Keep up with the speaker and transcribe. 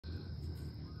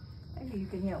Maybe you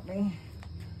can help me.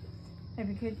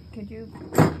 Maybe could you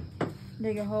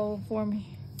dig a hole for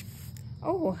me?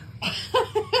 Oh.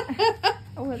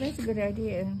 Oh, well, that's a good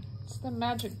idea. It's the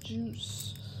magic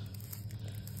juice.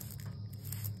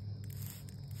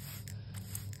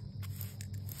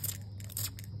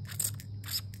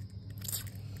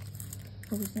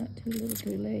 Oh, it's not too little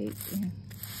too late.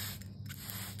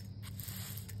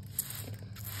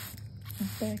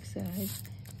 Backside.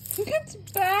 It's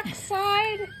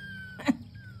backside.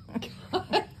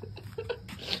 God.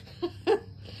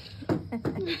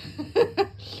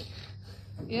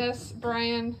 Yes,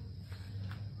 Brian.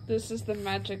 This is the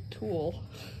magic tool.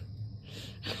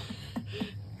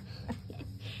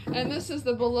 And this is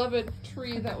the beloved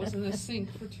tree that was in the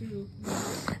sink for 2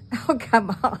 months. Oh,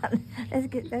 come on. Let's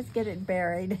get it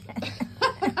buried.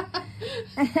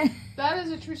 That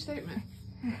is a true statement.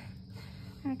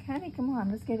 Honey, come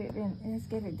on. Let's get it in. Let's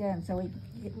get it done so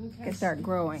we can start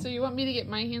growing. So you want me to get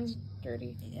my hands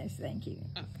dirty? Yes, thank you.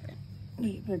 Okay.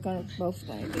 We're gonna both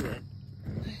gonna do it.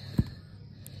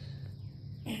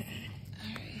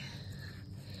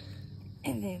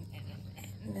 And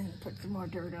then put some more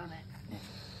dirt on it.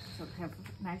 So we have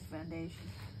a nice foundation.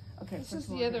 Okay, This is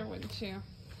the other one too.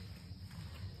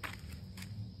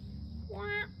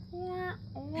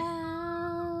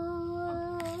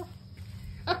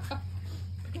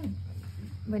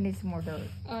 We need some more dirt.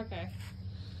 Okay.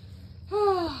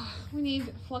 We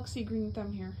need Fluxy Green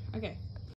Thumb here. Okay.